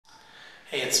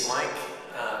Hey, it's Mike.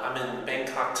 I'm in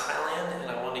Bangkok, Thailand, and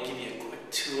I want to give you a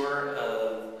quick tour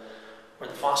of where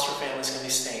the foster family is going to be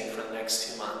staying for the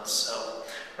next 2 months. So,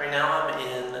 right now I'm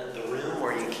in the room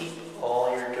where you keep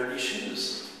all your dirty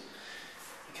shoes.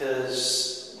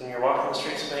 Because when you're walking the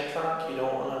streets of Bangkok, you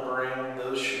don't want to bring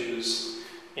those shoes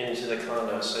into the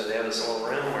condo. So they have this little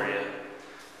room where you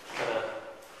kind of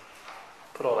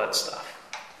put all that stuff.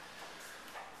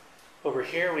 Over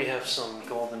here we have some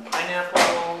golden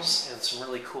pineapples and some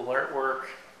really cool artwork,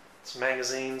 some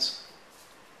magazines.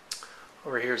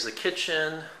 Over here's the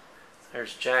kitchen.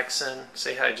 There's Jackson.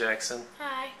 Say hi, Jackson.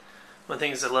 Hi. One of the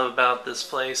things I love about this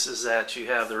place is that you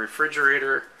have the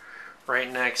refrigerator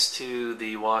right next to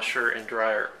the washer and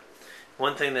dryer.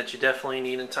 One thing that you definitely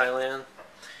need in Thailand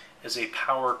is a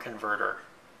power converter.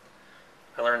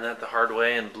 I learned that the hard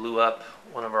way and blew up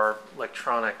one of our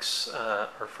electronics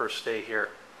our first day here.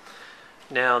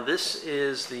 Now this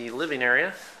is the living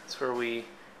area. It's where we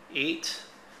eat.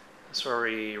 It's where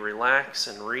we relax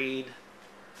and read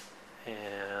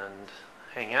and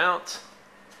hang out.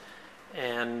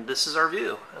 And this is our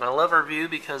view. And I love our view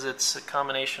because it's a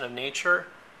combination of nature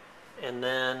and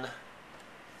then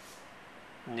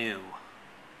new.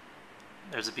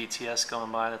 There's a BTS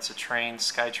going by. That's a train,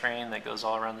 sky train that goes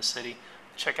all around the city.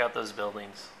 Check out those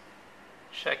buildings.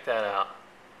 Check that out.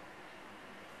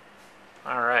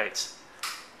 All right.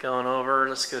 Going over,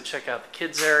 let's go check out the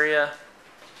kids area.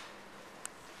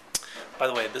 By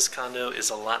the way, this condo is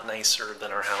a lot nicer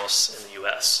than our house in the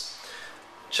US.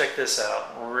 Check this out,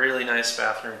 really nice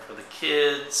bathroom for the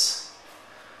kids.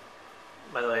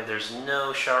 By the way, there's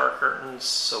no shower curtains,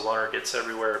 so water gets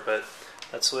everywhere, but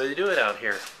that's the way they do it out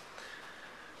here.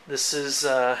 This is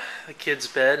the kids'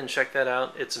 bed, and check that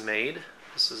out, it's made.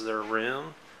 This is their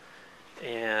room,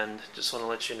 and just want to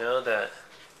let you know that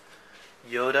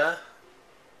Yoda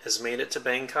has made it to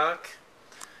Bangkok.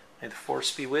 May the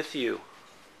force be with you.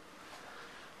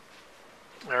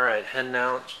 Alright, heading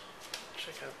out.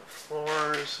 Check out the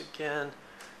floors again.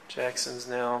 Jackson's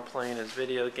now playing his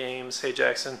video games. Hey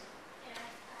Jackson.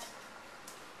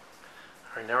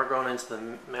 Alright, now we're going into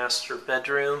the master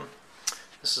bedroom.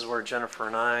 This is where Jennifer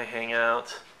and I hang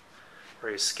out,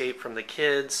 where we escape from the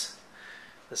kids.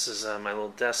 This is my little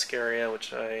desk area,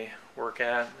 which I work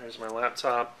at. There's my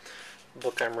laptop.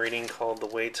 Book I'm reading called The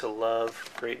Way to Love.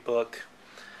 Great book.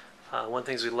 One of the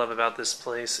things we love about this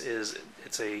place is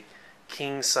it's a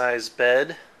king-size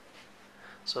bed,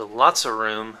 so lots of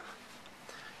room,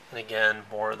 and again,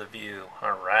 more of the view.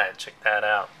 Alright, check that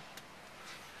out.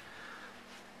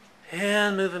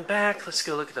 And moving back, let's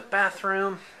go look at the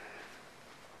bathroom.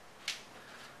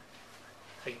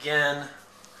 Again,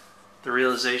 the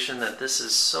realization that this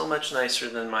is so much nicer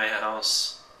than my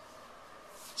house.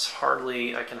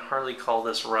 I can hardly call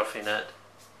this roughing it.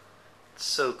 It's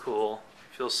so cool.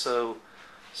 I feel so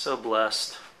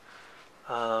blessed.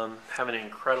 Having an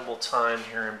incredible time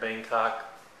here in Bangkok.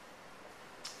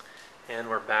 And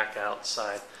we're back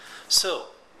outside. So,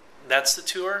 that's the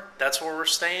tour. That's where we're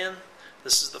staying.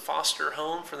 This is the foster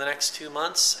home for the next 2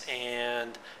 months.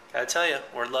 And gotta tell you,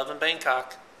 we're loving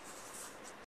Bangkok.